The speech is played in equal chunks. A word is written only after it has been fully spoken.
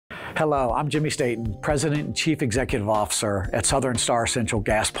Hello, I'm Jimmy Staton, President and Chief Executive Officer at Southern Star Central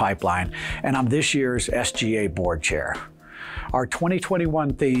Gas Pipeline, and I'm this year's SGA Board Chair. Our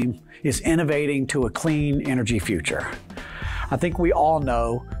 2021 theme is Innovating to a Clean Energy Future. I think we all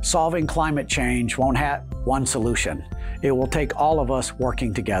know solving climate change won't have one solution. It will take all of us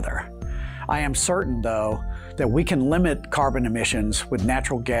working together. I am certain, though, that we can limit carbon emissions with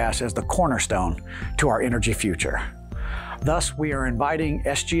natural gas as the cornerstone to our energy future. Thus, we are inviting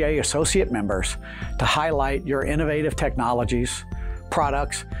SGA associate members to highlight your innovative technologies,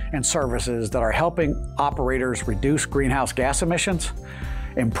 products, and services that are helping operators reduce greenhouse gas emissions,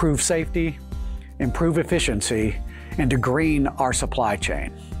 improve safety, improve efficiency, and to green our supply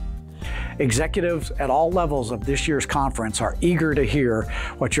chain. Executives at all levels of this year's conference are eager to hear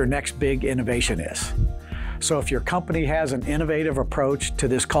what your next big innovation is. So if your company has an innovative approach to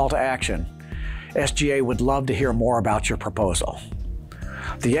this call to action, SGA would love to hear more about your proposal.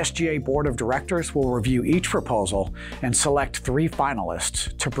 The SGA Board of Directors will review each proposal and select 3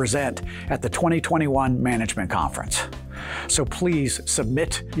 finalists to present at the 2021 Management Conference. So please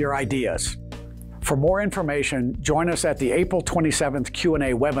submit your ideas. For more information, join us at the April 27th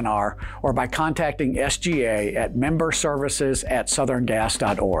Q&A webinar or by contacting SGA at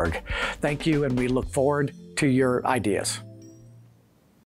memberservices@southerngas.org. Thank you, and we look forward to your ideas.